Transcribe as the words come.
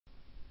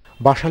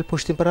বাসাইল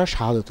পশ্চিমপাড়ার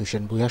শাহাদত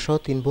হোসেন ভূঁইয়াসহ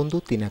 ৩ বন্ধু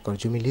 ৩ একর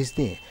জমি লিজ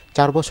নিয়ে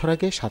 ৪ বছর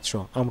আগে ৭০০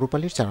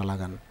 আম্রপালির চারা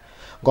লাগান।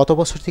 গত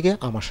বছর থেকে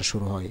আম আসা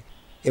শুরু হয়।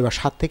 এবার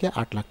 ৭ থেকে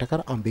 ৮ লাখ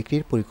টাকার আম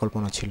বিক্রির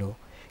পরিকল্পনা ছিল,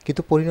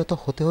 কিন্তু পরিণত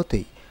হতে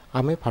হতেই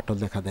আমে ফাটল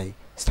দেখা দেয়।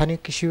 স্থানীয়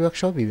কৃষি বিভাগ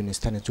সহ বিভিন্ন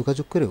স্থানে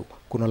যোগাযোগ করেও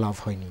কোনো লাভ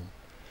হয়নি।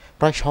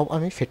 প্রায় সব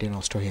আমই ফেটে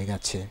নষ্ট হয়ে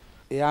গেছে।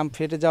 এই আম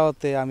ফেটে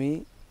যাওয়াতে আমি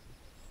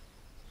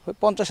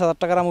 ৫০,০০০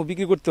 টাকার আমও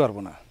বিক্রি করতে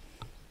পারবো না।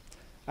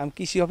 আমি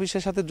কৃষি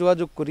অফিসের সাথে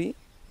যোগাযোগ করি,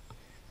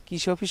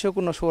 কৃষি অফিসেও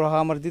কোনো সুরাহা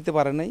আমার দিতে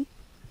পারে নাই।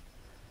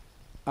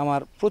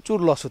 আমার প্রচুর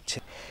লস হচ্ছে।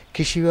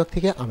 কৃষি বিভাগ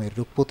থেকে আমের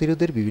রোগ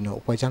প্রতিরোধের বিভিন্ন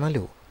উপায়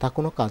জানালেও তা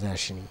কোনো কাজে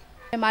আসেনি।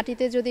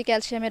 মাটিতে যদি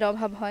ক্যালসিয়ামের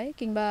অভাব হয়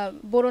কিংবা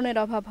বোরনের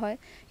অভাব হয়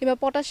কিংবা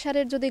পটাশ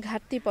সারের যদি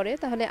ঘাটতি পড়ে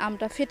তাহলে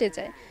আমটা ফেটে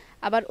যায়।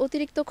 আবার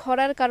অতিরিক্ত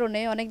খরার কারণে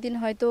অনেকদিন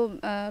হয়তো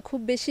খুব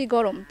বেশি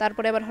গরম,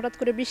 তারপরে আবার হঠাৎ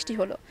করে বৃষ্টি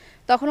হলো,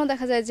 তখনও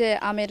দেখা যায় যে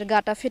আমের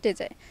গাটা ফেটে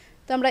যায়।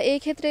 তো আমরা এই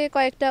ক্ষেত্রে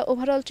কয়েকটা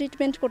ওভারঅল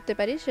ট্রিটমেন্ট করতে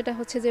পারি। সেটা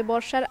হচ্ছে যে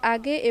বর্ষার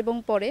আগে এবং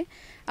পরে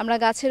আমরা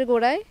গাছের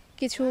গোড়ায়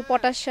কিছু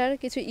পটাশ সার,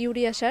 কিছু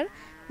ইউরিয়া সার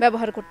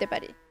ব্যবহার করতে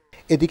পারি।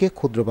 এদিকে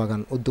ক্ষুদ্র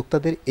বাগান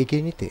উদ্যোক্তাদের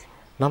এগিয়ে নিতে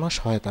নানা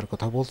সহায়তার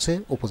কথা বলছে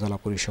উপজেলা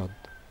পরিষদ।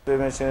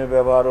 মেশিনের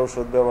ব্যবহার,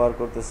 ওষুধ ব্যবহার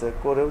করতেছে,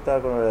 করেও তার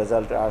কোনো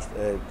রেজাল্ট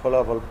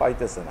ফলাফল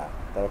পাইতেছে না,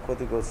 তারা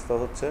ক্ষতিগ্রস্ত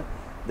হচ্ছে।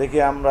 দেখি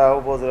আমরা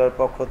উপজেলার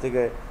পক্ষ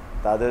থেকে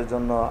তাদের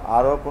জন্য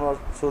আরও কোনো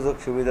সুযোগ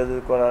সুবিধা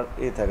যদি করার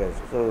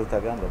সুযোগ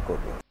থাকে আমরা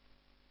করব।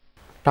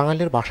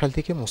 টাঙ্গাইলের বাসাইল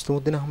থেকে মুসলিম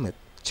উদ্দিন আহমেদ,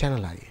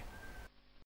 চ্যানেল আই।